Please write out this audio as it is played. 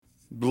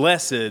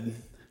Blessed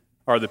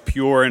are the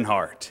pure in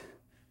heart,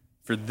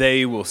 for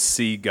they will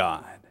see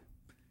God.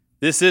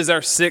 This is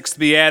our sixth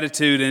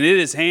beatitude, and it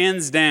is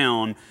hands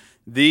down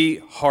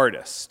the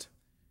hardest.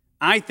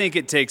 I think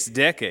it takes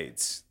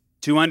decades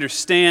to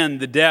understand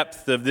the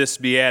depth of this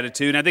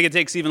beatitude, and I think it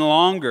takes even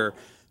longer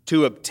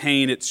to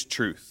obtain its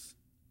truth.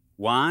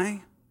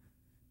 Why?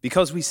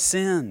 Because we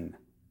sin.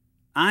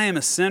 I am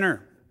a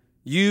sinner.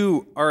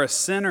 You are a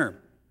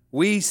sinner.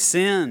 We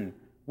sin.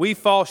 We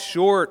fall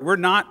short. We're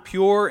not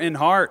pure in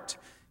heart.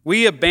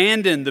 We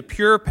abandon the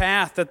pure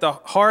path that the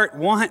heart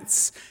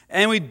wants,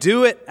 and we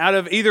do it out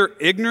of either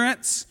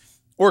ignorance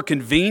or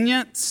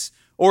convenience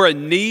or a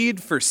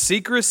need for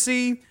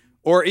secrecy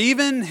or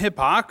even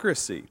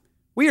hypocrisy.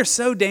 We are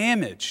so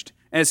damaged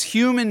as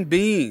human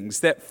beings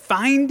that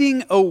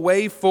finding a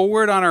way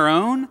forward on our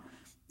own,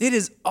 it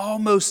is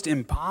almost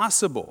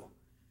impossible.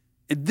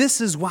 And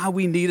this is why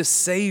we need a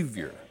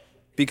Savior,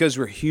 because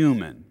we're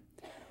human.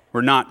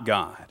 We're not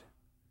God.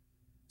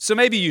 So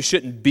maybe you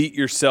shouldn't beat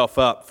yourself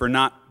up for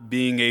not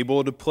being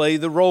able to play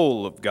the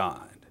role of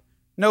God.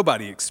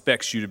 Nobody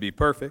expects you to be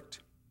perfect.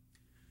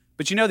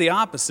 But you know, the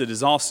opposite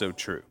is also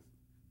true.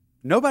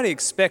 Nobody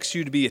expects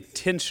you to be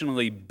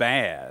intentionally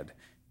bad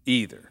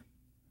either.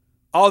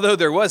 Although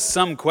there was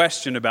some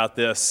question about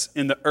this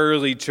in the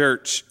early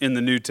church in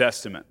the New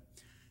Testament.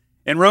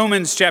 In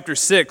Romans chapter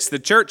 6, the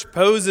church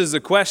poses a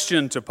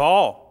question to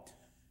Paul.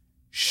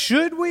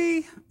 Should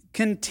we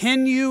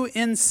continue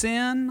in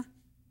sin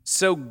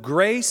so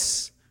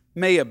grace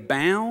may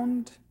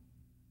abound?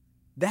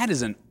 That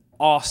is an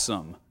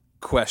awesome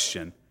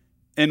question,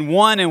 and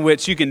one in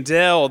which you can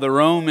tell the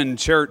Roman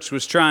church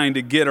was trying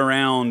to get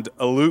around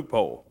a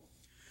loophole.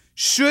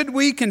 Should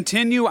we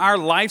continue our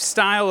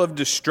lifestyle of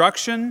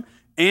destruction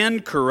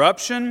and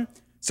corruption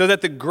so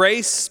that the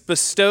grace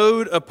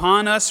bestowed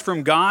upon us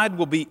from God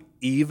will be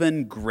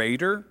even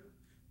greater?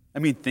 I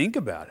mean, think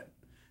about it.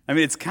 I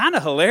mean, it's kind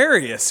of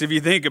hilarious if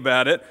you think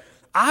about it.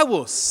 I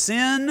will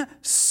sin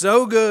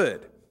so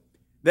good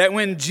that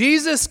when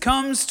Jesus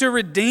comes to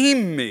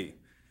redeem me,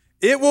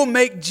 it will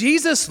make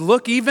Jesus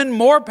look even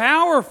more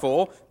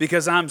powerful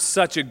because I'm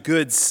such a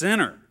good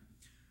sinner.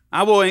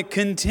 I will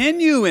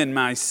continue in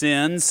my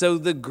sin so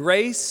the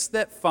grace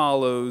that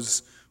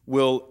follows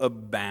will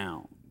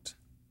abound.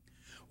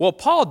 Well,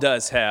 Paul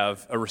does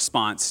have a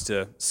response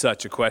to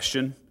such a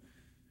question.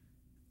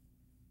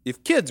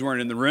 If kids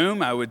weren't in the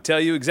room, I would tell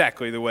you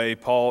exactly the way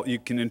you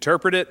can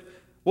interpret it.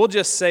 We'll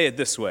just say it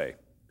this way.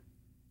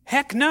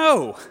 Heck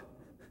no.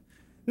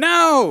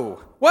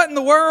 No. What in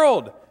the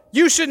world?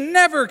 You should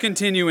never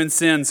continue in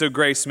sin so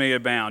grace may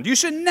abound. You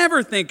should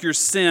never think your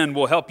sin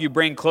will help you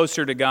bring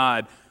closer to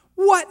God.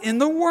 What in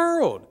the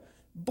world?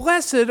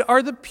 Blessed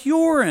are the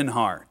pure in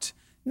heart,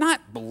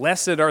 not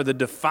blessed are the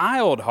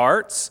defiled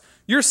hearts.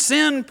 Your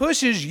sin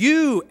pushes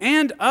you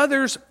and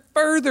others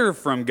further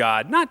from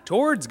God, not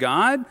towards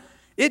God.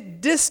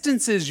 It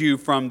distances you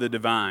from the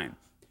divine.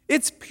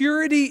 It's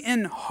purity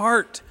in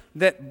heart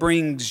that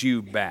brings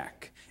you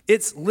back.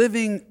 It's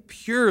living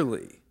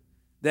purely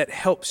that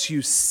helps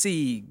you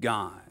see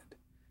God.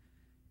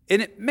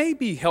 And it may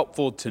be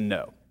helpful to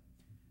know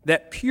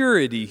that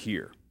purity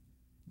here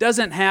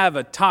doesn't have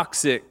a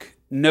toxic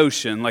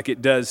notion like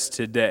it does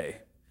today.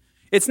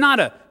 It's not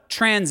a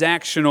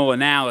transactional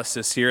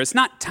analysis here. It's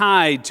not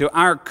tied to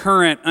our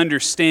current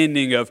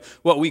understanding of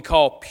what we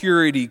call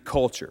purity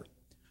culture.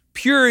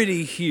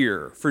 Purity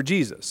here for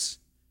Jesus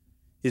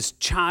is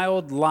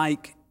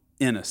childlike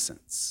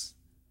innocence.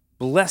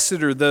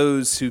 Blessed are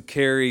those who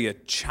carry a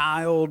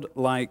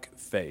childlike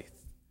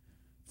faith,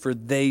 for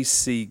they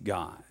see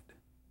God.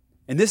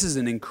 And this is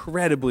an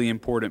incredibly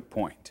important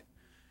point.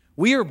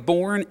 We are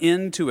born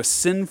into a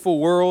sinful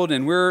world,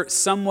 and we're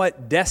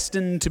somewhat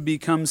destined to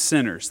become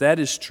sinners. That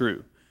is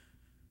true.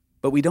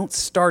 But we don't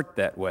start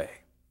that way.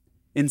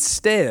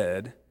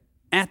 Instead,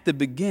 at the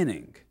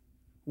beginning,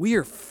 we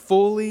are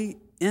fully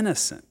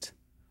innocent,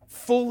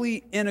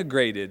 fully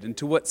integrated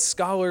into what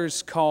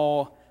scholars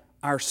call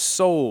our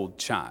soul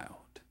child.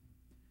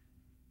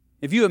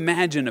 If you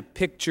imagine a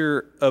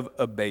picture of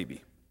a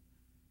baby,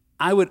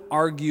 I would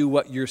argue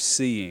what you're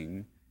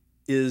seeing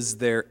is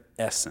their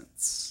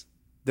essence.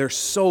 Their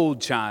soul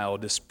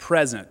child is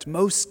present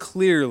most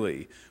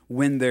clearly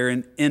when they're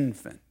an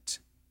infant.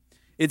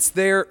 It's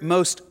their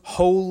most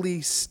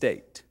holy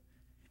state.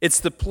 It's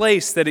the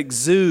place that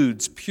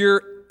exudes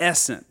pure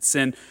essence,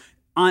 and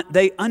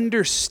they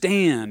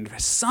understand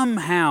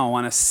somehow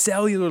on a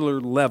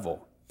cellular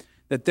level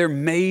that they're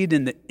made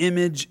in the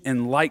image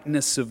and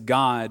likeness of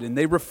God, and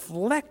they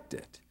reflect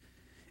it.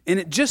 And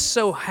it just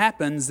so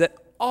happens that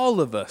all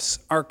of us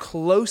are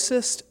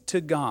closest to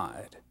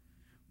God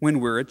when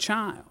we're a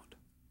child.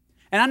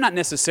 And I'm not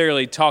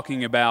necessarily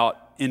talking about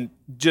in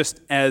just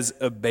as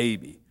a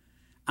baby.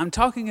 I'm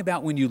talking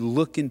about when you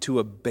look into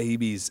a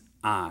baby's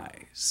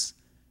eyes,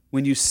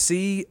 when you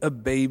see a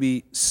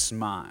baby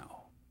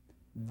smile.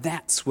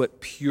 That's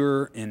what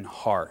pure in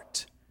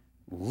heart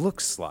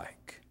looks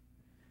like.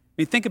 I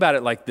mean, think about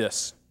it like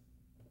this.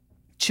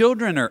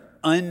 Children are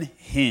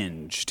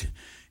unhinged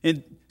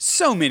in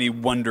so many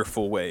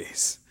wonderful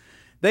ways.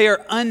 They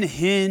are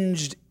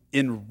unhinged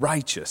in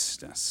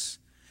righteousness.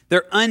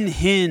 They're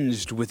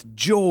unhinged with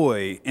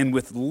joy and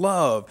with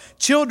love.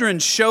 Children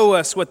show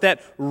us what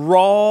that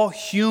raw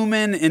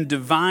human and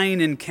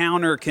divine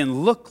encounter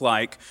can look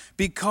like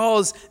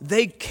because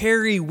they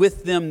carry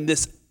with them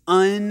this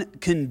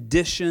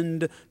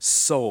unconditioned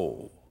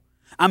soul.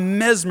 I'm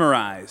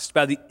mesmerized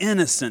by the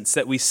innocence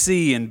that we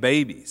see in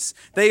babies.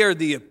 They are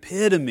the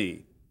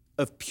epitome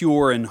of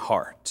pure in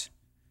heart.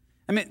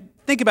 I mean,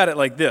 think about it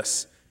like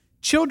this.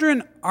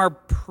 Children are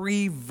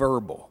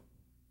pre-verbal.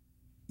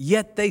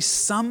 Yet they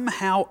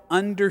somehow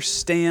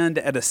understand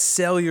at a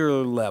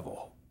cellular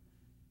level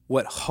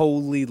what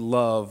holy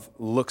love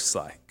looks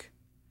like.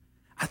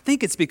 I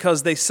think it's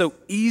because they so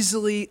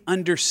easily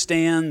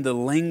understand the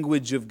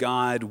language of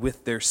God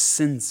with their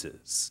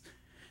senses.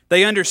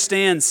 They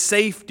understand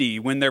safety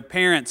when their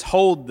parents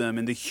hold them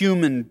and the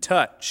human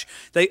touch.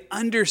 They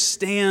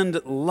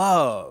understand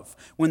love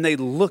when they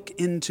look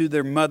into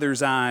their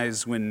mother's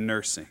eyes when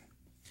nursing.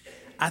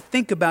 I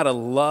think about a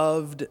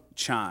loved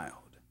child.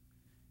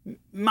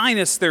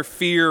 Minus their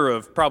fear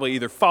of probably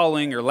either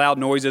falling or loud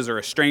noises or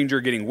a stranger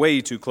getting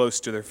way too close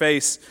to their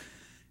face,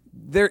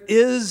 there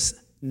is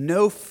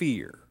no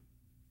fear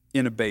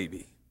in a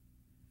baby.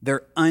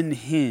 They're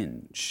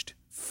unhinged,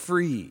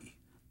 free,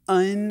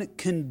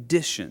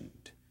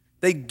 unconditioned.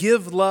 They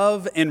give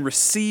love and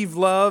receive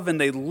love,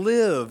 and they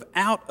live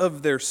out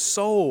of their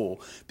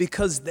soul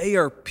because they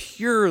are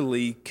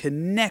purely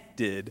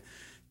connected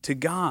to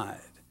God.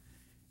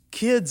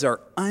 Kids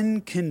are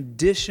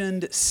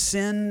unconditioned,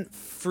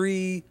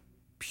 sin-free,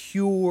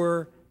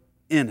 pure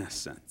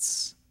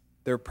innocence.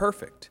 They're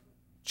perfect,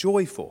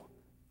 joyful,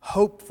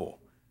 hopeful,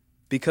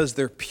 because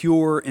they're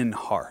pure in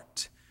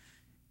heart.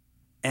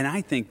 And I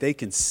think they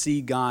can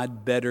see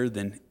God better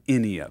than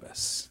any of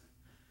us.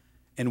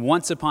 And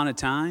once upon a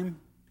time,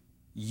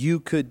 you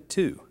could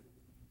too.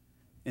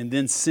 And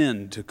then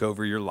sin took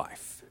over your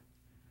life,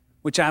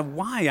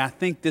 why I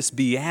think this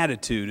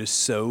beatitude is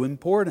so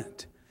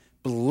important.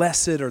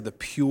 Blessed are the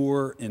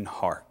pure in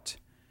heart,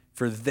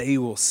 for they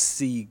will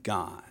see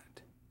God.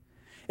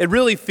 It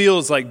really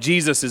feels like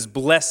Jesus is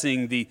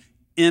blessing the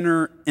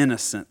inner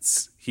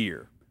innocence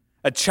here,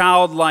 a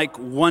childlike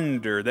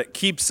wonder that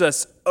keeps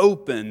us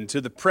open to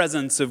the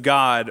presence of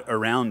God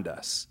around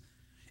us.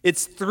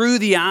 It's through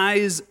the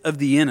eyes of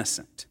the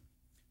innocent,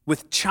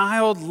 with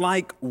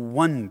childlike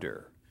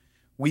wonder,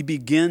 we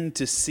begin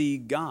to see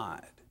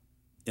God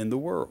in the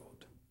world.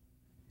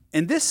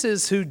 And this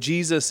is who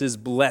Jesus is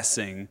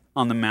blessing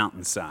on the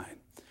mountainside.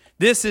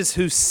 This is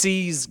who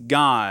sees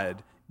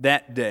God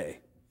that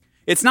day.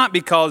 It's not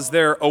because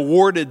they're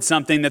awarded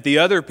something that the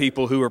other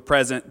people who are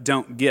present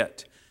don't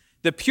get.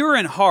 The pure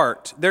in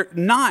heart, they're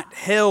not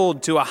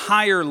held to a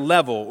higher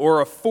level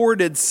or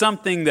afforded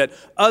something that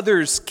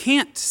others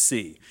can't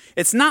see.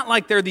 It's not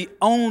like they're the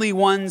only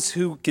ones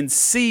who can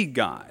see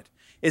God.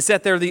 It's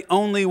that they're the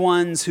only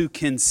ones who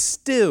can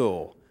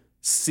still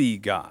see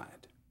God.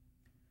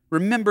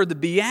 Remember, the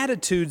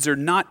Beatitudes are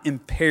not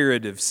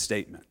imperative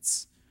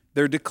statements.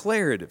 They're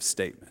declarative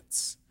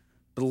statements.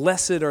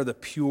 Blessed are the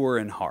pure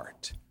in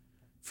heart,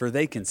 for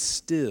they can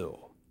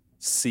still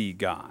see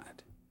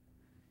God.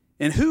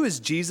 And who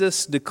is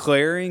Jesus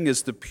declaring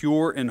as the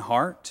pure in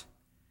heart?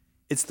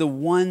 It's the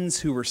ones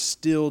who are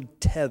still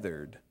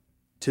tethered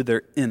to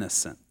their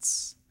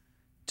innocence,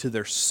 to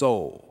their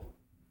soul.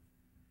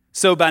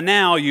 So by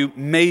now you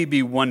may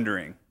be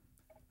wondering,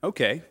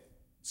 okay,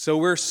 so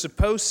we're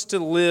supposed to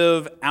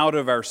live out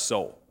of our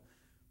soul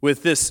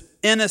with this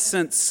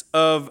innocence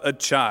of a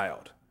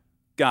child.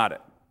 Got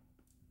it.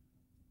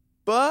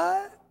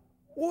 But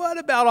what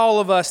about all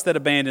of us that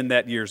abandoned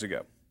that years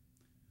ago?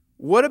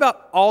 What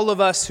about all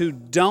of us who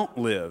don't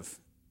live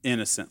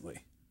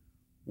innocently?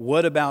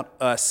 What about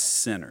us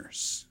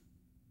sinners?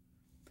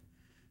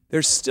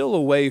 There's still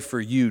a way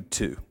for you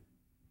too.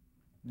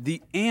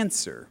 The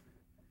answer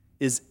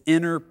is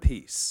inner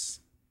peace.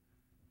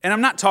 And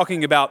I'm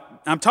talking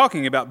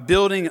about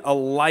building a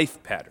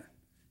life pattern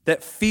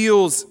that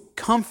feels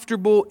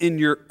comfortable in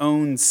your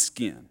own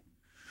skin,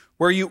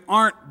 where you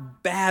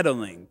aren't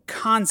battling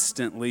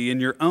constantly in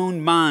your own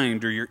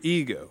mind or your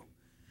ego.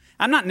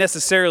 I'm not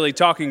necessarily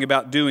talking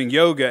about doing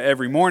yoga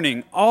every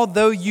morning,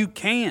 although you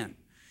can.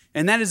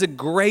 And that is a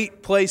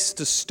great place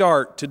to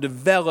start to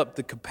develop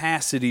the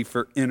capacity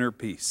for inner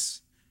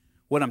peace.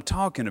 What I'm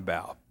talking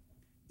about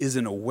is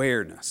an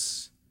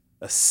awareness,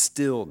 a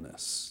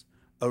stillness,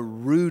 a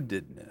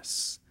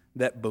rootedness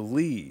that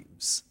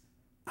believes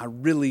I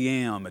really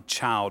am a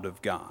child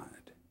of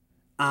God.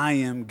 I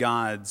am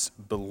God's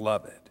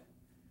beloved.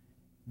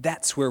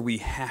 That's where we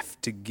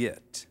have to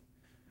get.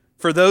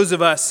 For those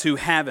of us who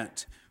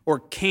haven't or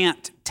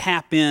can't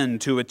tap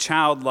into a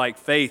childlike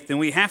faith, then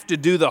we have to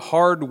do the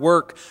hard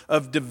work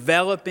of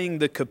developing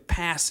the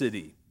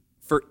capacity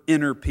for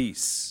inner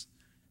peace.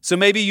 So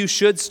maybe you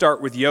should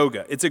start with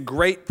yoga. It's a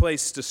great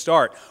place to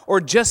start. Or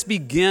just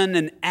begin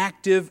an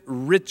active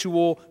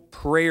ritual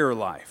prayer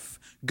life.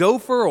 Go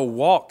for a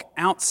walk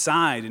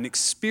outside and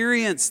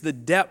experience the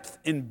depth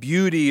and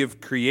beauty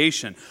of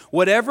creation.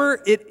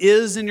 Whatever it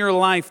is in your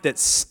life that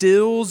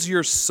stills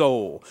your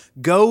soul,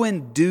 go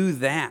and do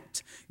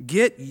that.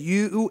 Get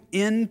you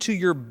into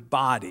your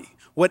body.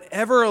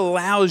 Whatever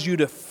allows you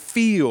to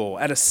feel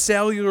at a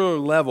cellular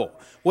level,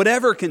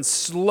 whatever can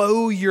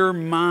slow your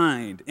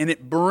mind and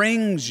it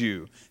brings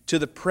you to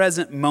the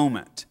present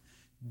moment,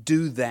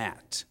 do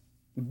that.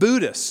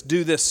 Buddhists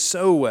do this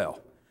so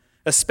well,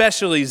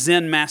 especially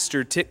Zen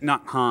master Thich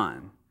Nhat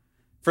Hanh.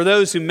 For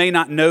those who may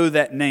not know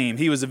that name,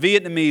 he was a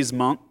Vietnamese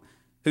monk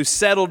who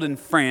settled in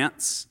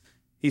France.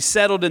 He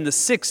settled in the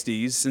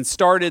 60s and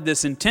started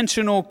this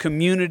intentional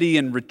community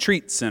and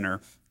retreat center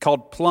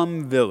called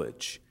Plum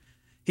Village.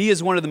 He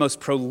is one of the most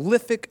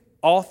prolific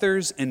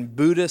authors and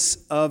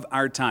Buddhists of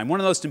our time, one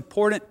of the most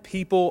important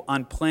people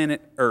on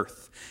planet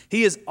Earth.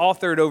 He has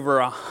authored over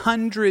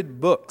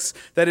 100 books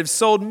that have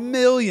sold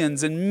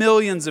millions and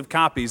millions of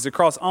copies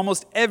across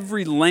almost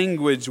every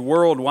language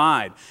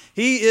worldwide.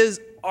 He is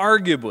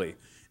arguably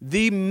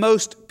the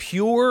most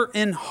pure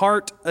in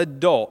heart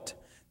adult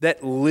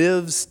that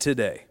lives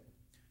today.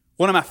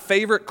 One of my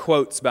favorite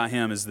quotes by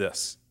him is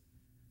this: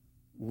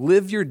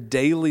 live your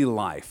daily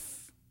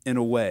life in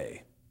a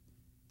way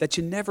that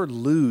you never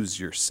lose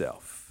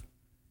yourself.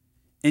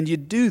 And you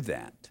do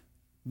that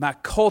by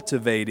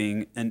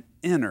cultivating an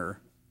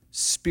inner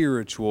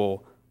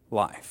spiritual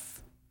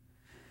life.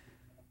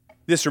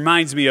 This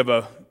reminds me of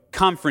a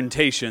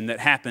confrontation that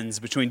happens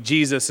between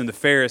Jesus and the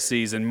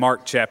Pharisees in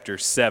Mark chapter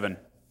 7.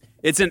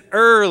 It's an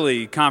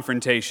early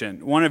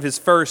confrontation, one of his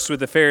first with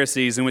the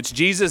Pharisees, in which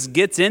Jesus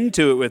gets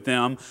into it with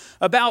them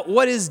about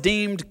what is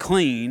deemed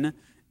clean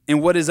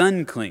and what is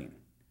unclean.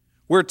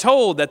 We're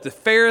told that the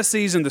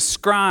Pharisees and the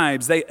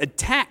scribes, they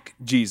attack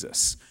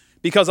Jesus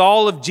because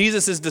all of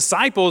Jesus'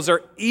 disciples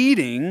are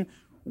eating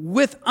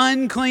with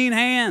unclean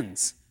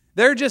hands.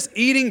 They're just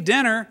eating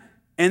dinner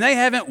and they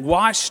haven't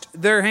washed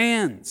their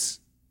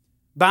hands.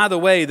 By the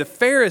way, the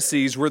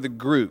Pharisees were the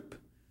group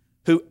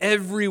who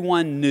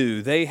everyone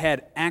knew they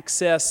had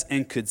access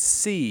and could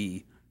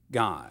see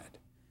God.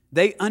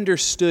 They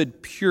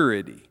understood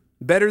purity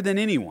better than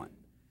anyone.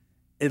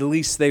 At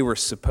least they were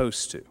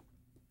supposed to.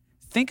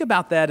 Think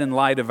about that in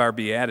light of our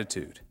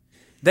beatitude.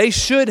 They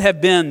should have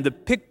been the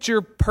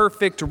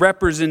picture-perfect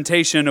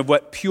representation of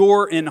what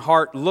pure in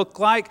heart look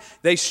like.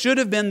 They should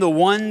have been the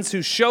ones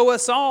who show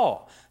us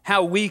all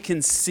how we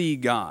can see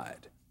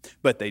God.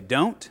 But they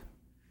don't,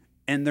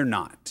 and they're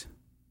not.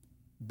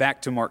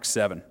 Back to Mark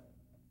 7.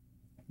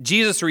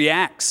 Jesus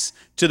reacts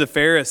to the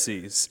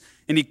Pharisees,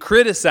 and he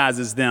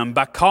criticizes them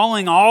by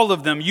calling all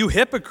of them, "You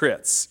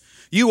hypocrites!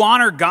 You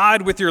honor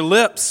God with your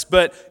lips,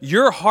 but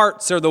your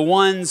hearts are the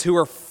ones who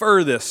are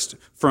furthest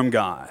from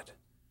God."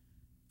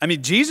 I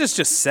mean, Jesus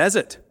just says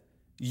it.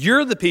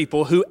 You're the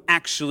people who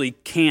actually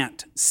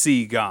can't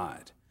see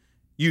God.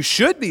 You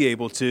should be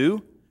able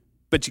to,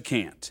 but you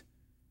can't,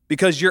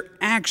 because your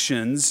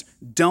actions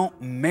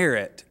don't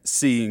merit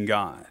seeing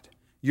God.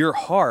 Your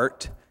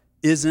heart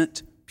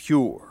isn't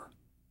pure.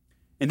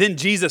 And then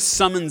Jesus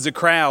summons a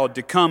crowd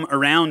to come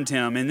around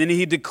him, and then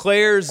he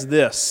declares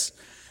this: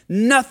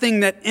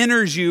 nothing that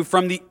enters you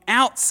from the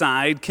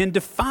outside can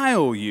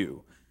defile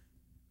you,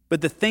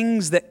 but the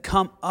things that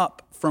come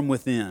up from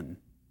within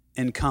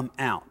and come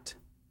out,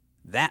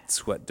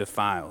 that's what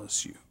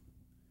defiles you.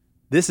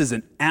 This is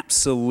an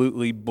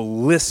absolutely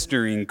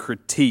blistering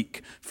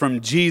critique from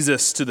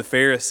Jesus to the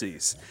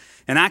Pharisees.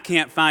 And I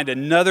can't find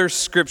another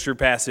scripture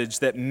passage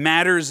that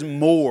matters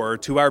more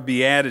to our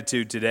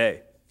beatitude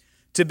today.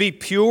 To be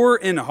pure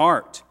in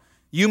heart,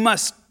 you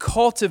must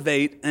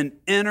cultivate an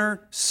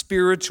inner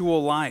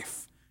spiritual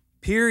life,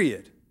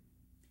 period.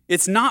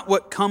 It's not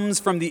what comes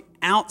from the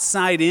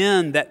outside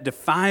in that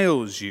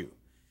defiles you.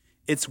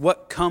 It's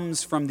what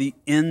comes from the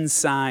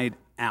inside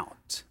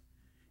out.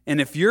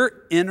 And if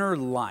your inner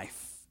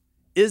life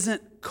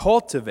isn't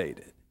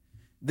cultivated,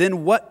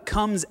 then what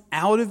comes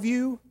out of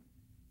you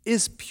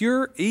is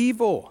pure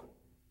evil.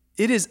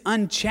 It is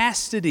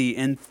unchastity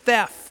and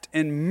theft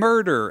and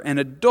murder and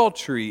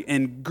adultery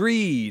and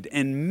greed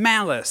and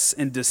malice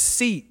and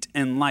deceit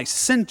and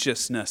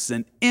licentiousness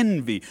and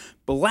envy,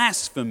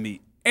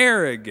 blasphemy,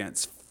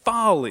 arrogance,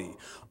 folly.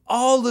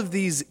 All of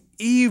these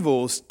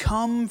evils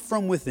come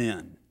from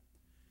within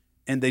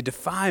and they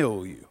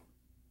defile you.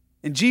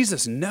 And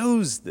Jesus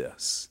knows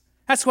this.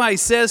 That's why he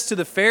says to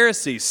the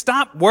Pharisees,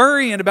 stop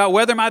worrying about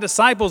whether my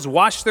disciples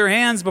wash their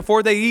hands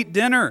before they eat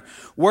dinner.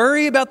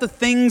 Worry about the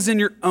things in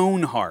your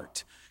own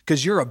heart,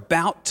 because you're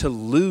about to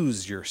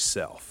lose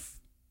yourself.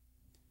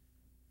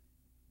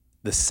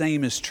 The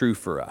same is true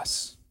for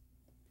us.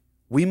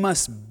 We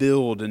must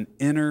build an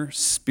inner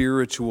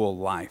spiritual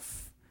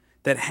life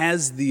that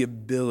has the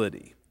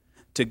ability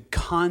to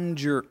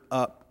conjure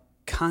up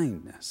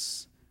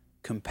kindness,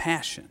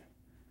 compassion,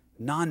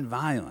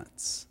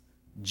 nonviolence,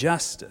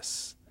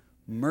 justice,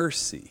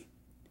 mercy,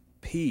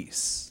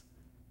 peace,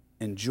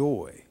 and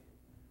joy.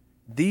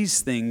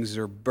 These things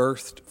are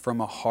birthed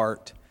from a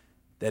heart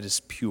that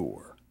is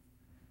pure.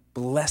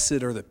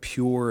 Blessed are the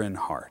pure in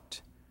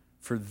heart,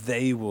 for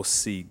they will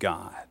see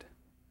God.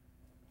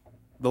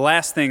 the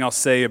last thing I'll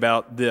say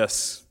about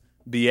this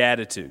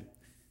beatitude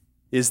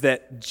is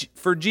that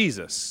for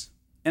Jesus,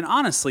 and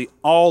honestly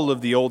all of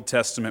the Old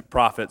Testament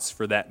prophets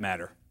for that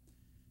matter,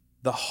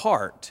 the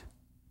heart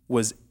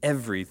was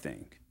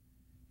everything.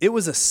 It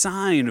was a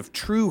sign of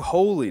true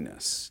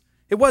holiness.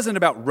 It wasn't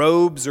about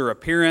robes or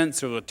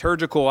appearance or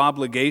liturgical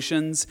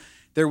obligations.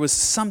 There was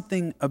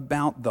something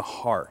about the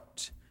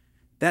heart.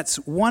 That's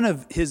one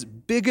of his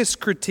biggest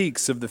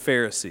critiques of the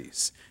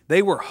Pharisees.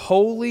 They were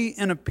holy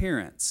in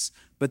appearance,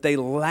 but they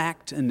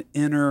lacked an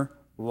inner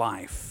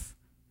life.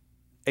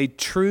 A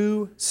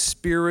true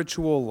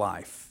spiritual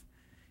life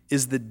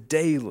is the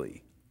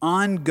daily,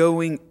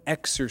 ongoing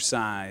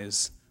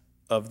exercise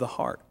of the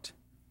heart.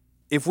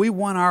 If we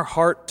want our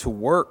heart to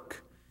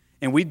work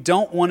and we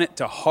don't want it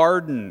to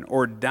harden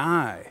or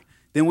die,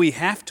 then we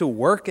have to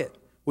work it.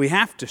 We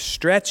have to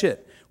stretch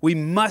it. We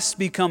must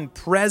become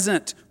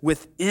present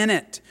within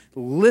it,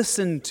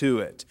 listen to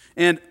it,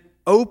 and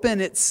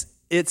open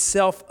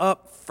itself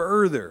up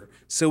further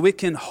so it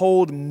can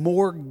hold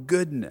more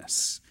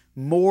goodness,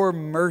 more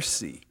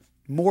mercy,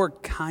 more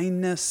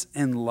kindness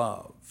and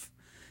love.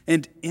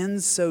 And in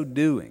so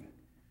doing,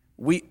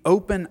 we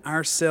open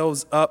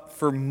ourselves up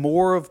for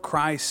more of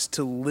Christ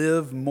to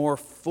live more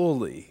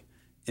fully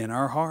in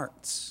our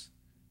hearts.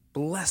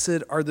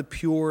 Blessed are the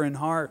pure in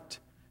heart,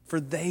 for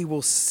they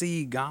will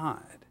see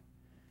God.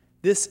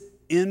 This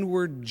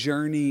inward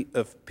journey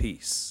of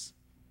peace,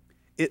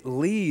 it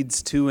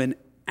leads to an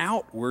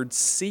outward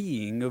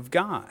seeing of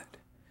God.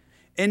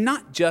 And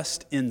not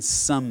just in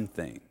some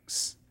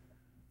things,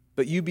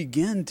 but you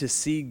begin to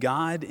see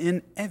God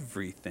in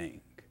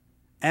everything,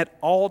 at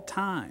all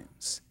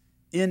times,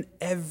 in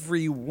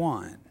every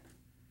one.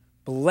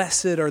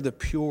 Blessed are the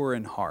pure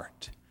in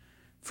heart,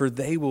 for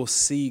they will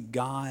see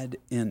God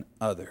in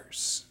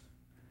others.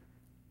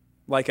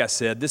 Like I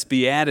said, this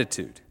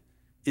beatitude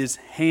is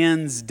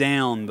hands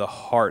down the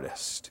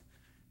hardest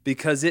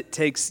because it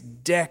takes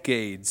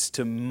decades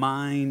to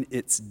mine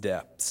its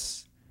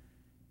depths.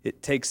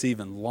 It takes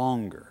even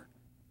longer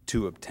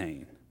to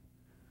obtain.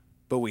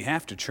 But we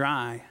have to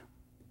try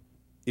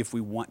if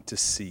we want to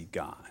see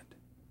God.